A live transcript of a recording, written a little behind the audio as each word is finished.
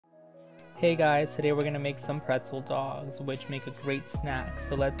Hey guys, today we're going to make some pretzel dogs, which make a great snack.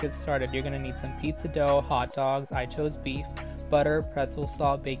 So let's get started. You're going to need some pizza dough, hot dogs, I chose beef, butter, pretzel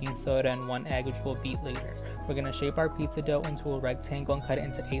salt, baking soda, and 1 egg, which we'll beat later. We're going to shape our pizza dough into a rectangle and cut it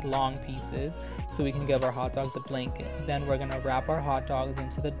into 8 long pieces so we can give our hot dogs a blanket. Then we're going to wrap our hot dogs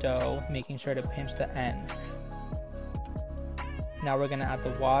into the dough, making sure to pinch the ends. Now we're going to add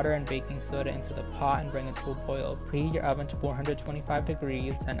the water and baking soda into the pot and bring it to a boil. Preheat your oven to 425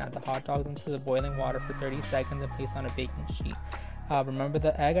 degrees and add the hot dogs into the boiling water for 30 seconds and place on a baking sheet. Remember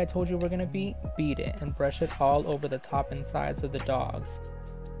the egg I told you we're going to beat? Beat it and brush it all over the top and sides of the dogs.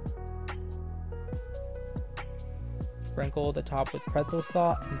 Sprinkle the top with pretzel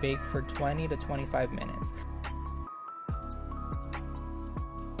salt and bake for 20 to 25 minutes.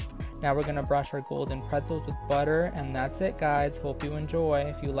 Now we're going to brush our golden pretzels with butter, and that's it guys. Hope you enjoy.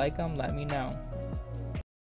 If you like them, let me know.